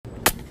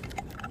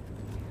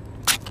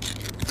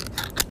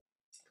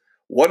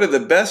What are the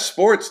best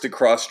sports to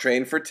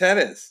cross-train for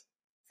tennis?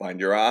 Find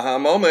your aha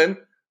moment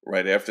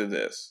right after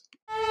this.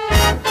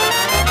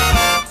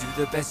 Do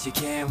the best you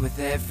can with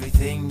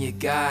everything you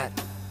got.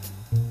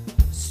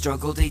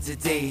 Struggle day to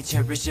day,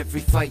 cherish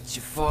every fight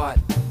you fought.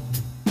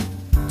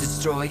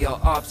 Destroy your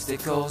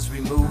obstacles,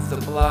 remove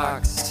the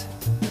blocks.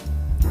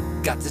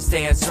 Got to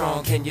stand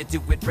strong, can you do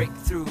it, break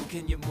through,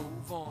 can you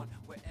move on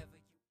wherever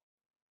you...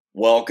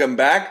 Welcome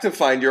back to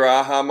Find Your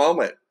Aha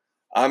Moment.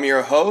 I'm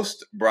your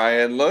host,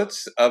 Brian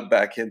Lutz of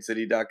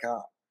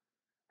BackhandCity.com.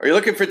 Are you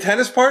looking for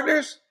tennis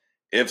partners?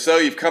 If so,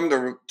 you've come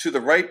to the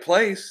right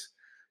place.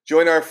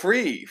 Join our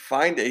free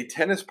Find a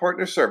Tennis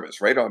Partner service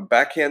right on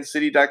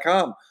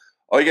BackhandCity.com.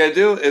 All you got to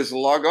do is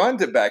log on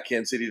to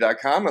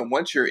BackhandCity.com, and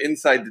once you're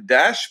inside the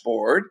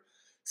dashboard,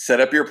 set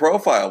up your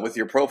profile with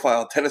your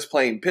profile tennis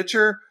playing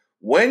picture,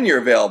 when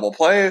you're available to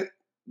play,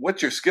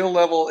 what your skill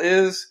level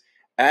is,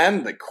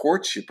 and the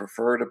courts you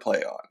prefer to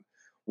play on.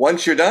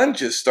 Once you're done,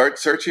 just start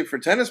searching for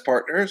tennis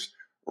partners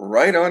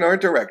right on our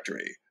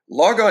directory.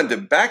 Log on to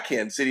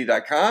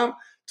BackhandCity.com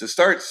to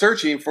start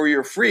searching for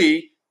your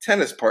free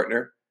tennis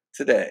partner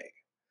today.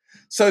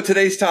 So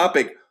today's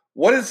topic,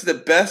 what is the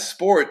best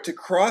sport to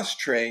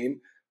cross-train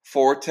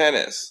for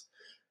tennis?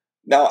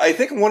 Now, I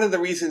think one of the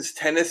reasons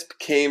tennis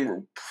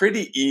became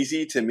pretty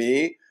easy to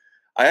me,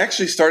 I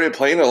actually started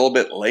playing a little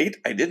bit late.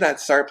 I did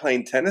not start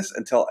playing tennis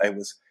until I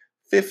was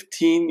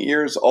 15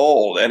 years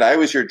old, and I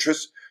was your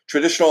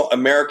traditional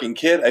American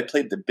kid. I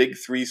played the big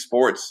three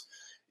sports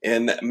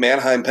in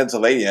Manheim,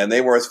 Pennsylvania, and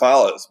they were as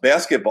follows: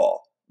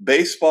 basketball,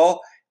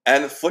 baseball,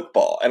 and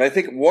football. And I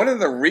think one of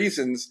the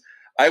reasons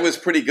I was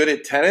pretty good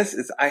at tennis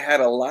is I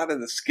had a lot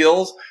of the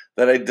skills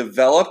that I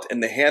developed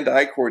in the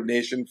hand-eye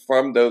coordination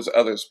from those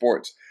other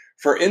sports.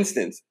 For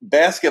instance,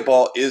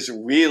 basketball is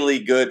really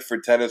good for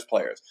tennis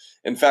players.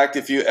 In fact,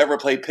 if you ever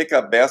play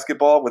pickup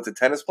basketball with a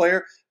tennis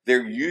player,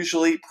 they're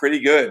usually pretty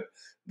good.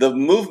 The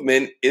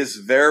movement is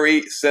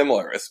very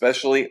similar,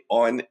 especially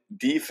on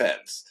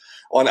defense.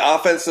 On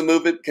offense, the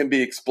movement can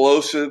be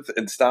explosive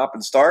and stop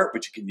and start,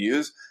 which you can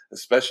use,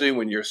 especially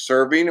when you're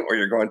serving or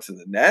you're going to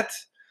the net.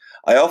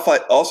 I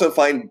also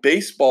find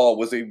baseball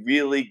was a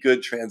really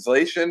good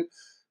translation.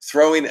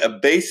 Throwing a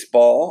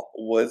baseball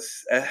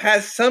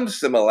has some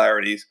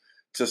similarities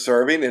to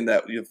serving in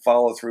that you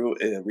follow through.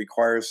 It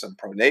requires some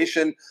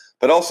pronation,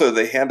 but also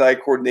the hand-eye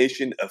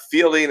coordination of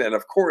fielding, and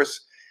of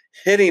course,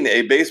 hitting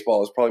a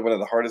baseball is probably one of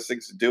the hardest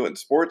things to do in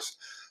sports.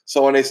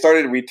 So when I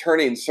started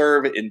returning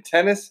serve in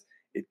tennis,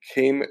 it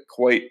came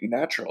quite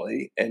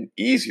naturally and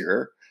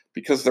easier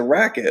because the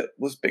racket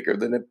was bigger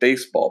than a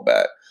baseball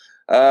bat.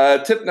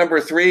 Tip number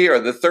 3, or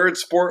the third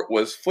sport,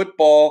 was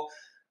football.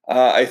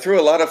 I threw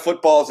a lot of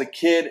football as a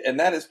kid, and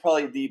that is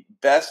probably the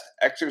best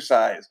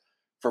exercise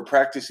for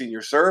practicing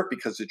your serve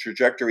because the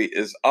trajectory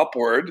is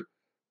upward,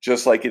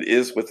 just like it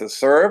is with a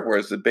serve,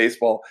 whereas the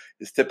baseball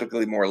is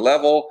typically more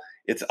level.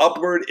 It's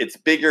upward, it's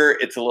bigger,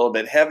 it's a little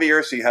bit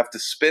heavier, so you have to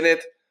spin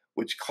it,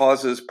 which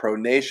causes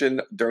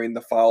pronation during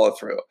the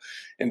follow-through.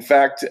 In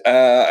fact,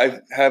 I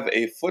have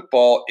a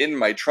football in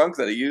my trunk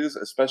that I use,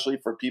 especially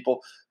for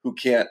people who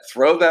can't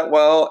throw that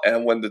well.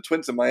 And when the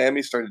Twins of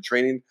Miami started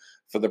training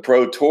for the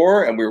Pro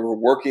Tour and we were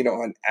working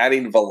on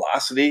adding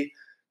velocity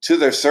to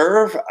their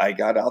serve, I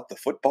got out the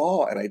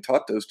football and I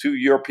taught those 2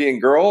 European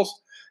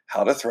girls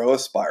how to throw a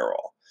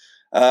spiral.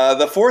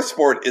 The fourth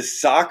sport is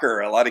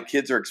soccer. A lot of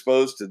kids are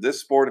exposed to this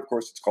sport. Of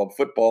course, it's called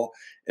football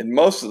in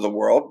most of the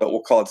world, but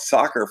we'll call it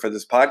soccer for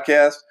this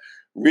podcast.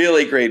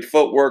 Really great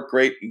footwork,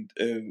 great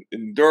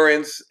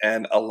endurance,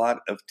 and a lot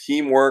of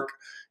teamwork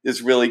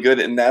is really good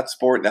in that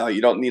sport. Now, you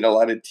don't need a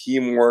lot of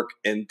teamwork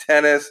in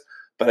tennis,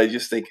 but I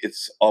just think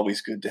it's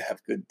always good to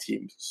have good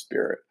team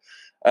spirit.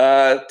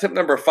 Tip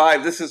number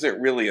 5, this isn't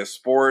really a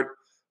sport,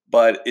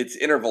 but it's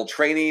interval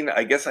training.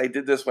 I guess I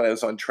did this when I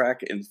was on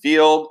track and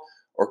field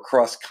or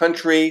cross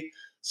country.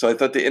 So I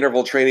thought the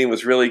interval training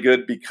was really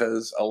good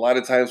because a lot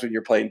of times when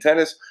you're playing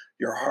tennis,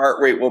 your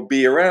heart rate will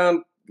be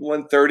around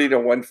 130 to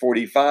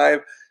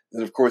 145.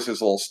 And of course,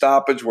 there's a little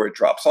stoppage where it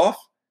drops off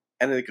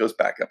and then it goes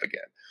back up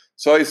again.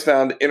 So I always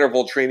found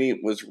interval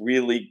training was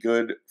really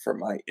good for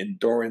my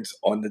endurance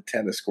on the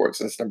tennis courts.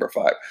 That's number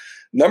 5.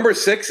 Number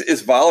 6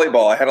 is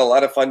volleyball. I had a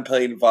lot of fun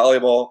playing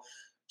volleyball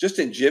just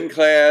in gym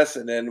class.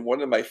 And then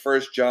one of my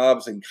first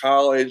jobs in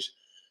college,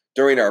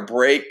 during our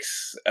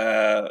breaks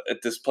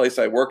at this place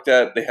I worked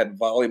at, they had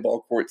volleyball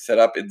courts set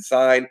up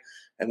inside,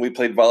 and we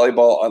played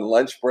volleyball on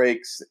lunch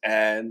breaks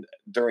and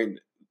during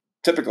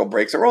typical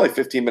breaks. They were only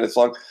 15 minutes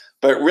long,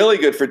 but really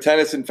good for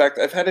tennis. In fact,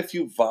 I've had a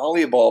few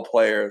volleyball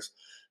players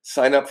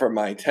sign up for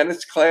my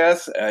tennis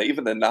class,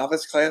 even the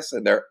novice class,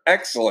 and they're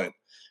excellent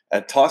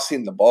at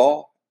tossing the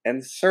ball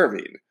and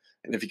serving.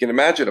 And if you can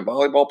imagine a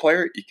volleyball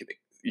player,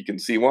 you can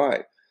see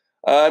why.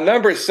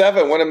 Number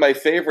 7, one of my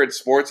favorite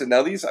sports, and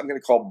now these I'm going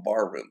to call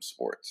barroom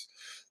sports.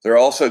 They're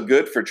also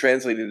good for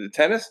translating to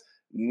tennis.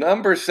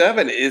 Number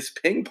 7 is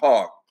ping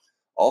pong,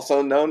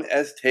 also known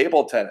as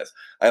table tennis.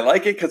 I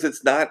like it because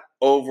it's not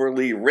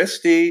overly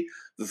risky.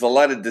 There's a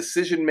lot of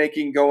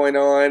decision-making going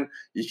on.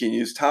 You can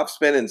use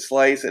topspin and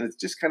slice, and it's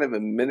just kind of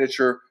a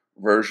miniature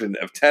version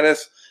of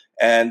tennis,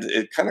 and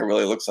it kind of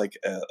really looks like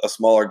a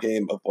smaller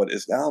game of what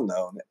is now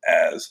known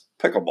as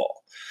pickleball.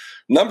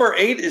 Number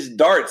 8 is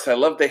darts. I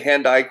love the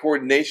hand-eye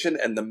coordination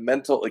and the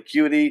mental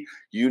acuity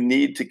you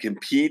need to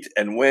compete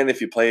and win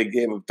if you play a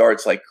game of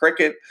darts like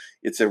cricket.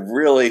 It's a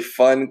really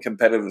fun,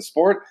 competitive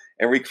sport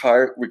and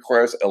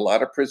requires a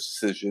lot of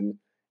precision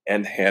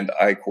and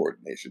hand-eye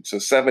coordination. So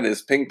 7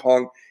 is ping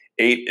pong,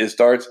 8 is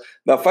darts.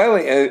 Now,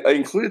 finally, I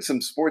included some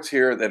sports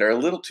here that are a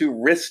little too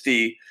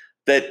wristy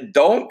that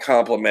don't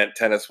complement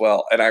tennis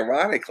well. And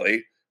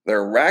ironically,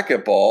 they're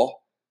racquetball,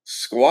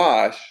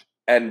 squash,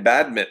 and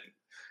badminton.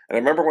 And I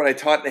remember when I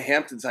taught in the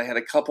Hamptons, I had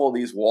a couple of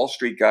these Wall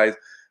Street guys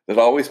that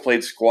always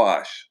played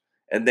squash,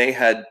 and they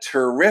had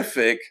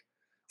terrific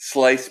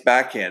slice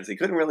backhands. They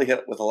couldn't really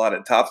hit with a lot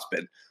of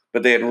topspin,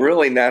 but they had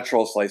really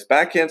natural slice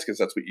backhands because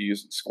that's what you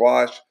use in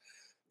squash.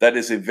 That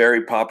is a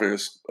very popular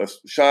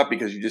shot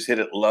because you just hit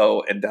it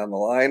low and down the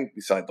line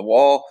beside the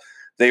wall.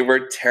 They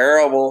were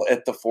terrible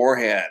at the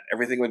forehand.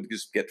 Everything would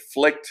just get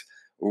flicked,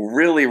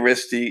 really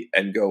wristy,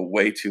 and go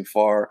way too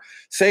far.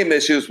 Same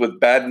issues with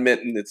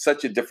badminton. It's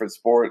such a different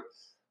sport.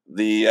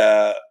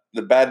 The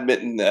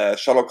badminton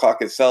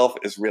shuttlecock itself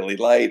is really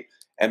light,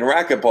 and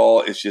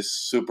racquetball is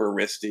just super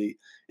wristy.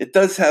 It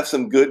does have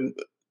some good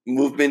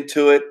movement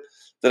to it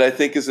that I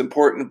think is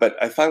important, but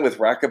I find with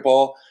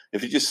racquetball,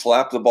 if you just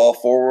slap the ball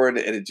forward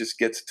and it just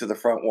gets to the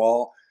front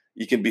wall,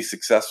 you can be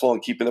successful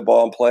in keeping the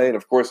ball in play. And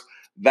of course,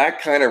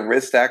 that kind of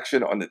wrist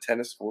action on the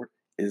tennis court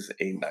is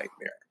a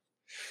nightmare.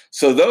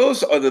 So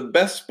those are the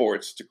best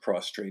sports to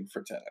cross-train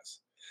for tennis.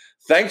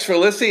 Thanks for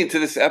listening to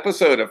this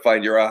episode of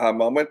Find Your Aha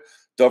Moment.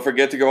 Don't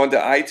forget to go onto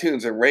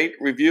iTunes and rate,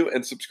 review,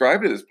 and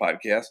subscribe to this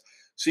podcast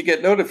so you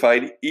get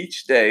notified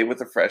each day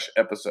with a fresh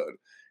episode.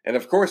 And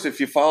of course,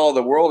 if you follow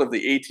the world of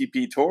the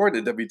ATP Tour,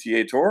 the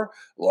WTA Tour,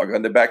 log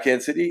on to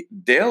Backhand City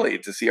daily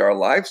to see our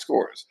live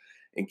scores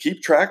and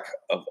keep track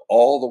of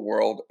all the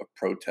world of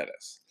pro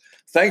tennis.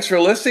 Thanks for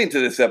listening to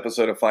this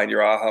episode of Find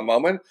Your Aha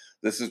Moment.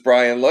 This is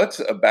Brian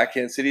Lutz of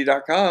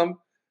BackhandCity.com.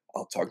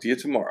 I'll talk to you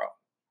tomorrow.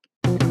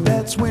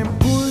 That's when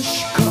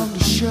push comes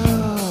to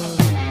shove.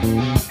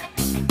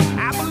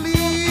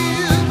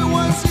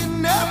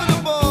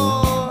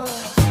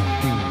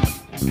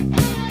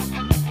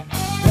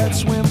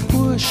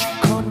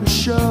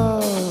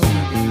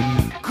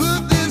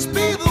 Could this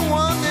be the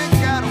one that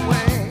got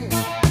away?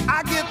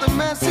 I get the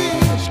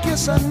message,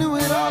 guess I knew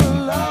it all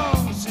along.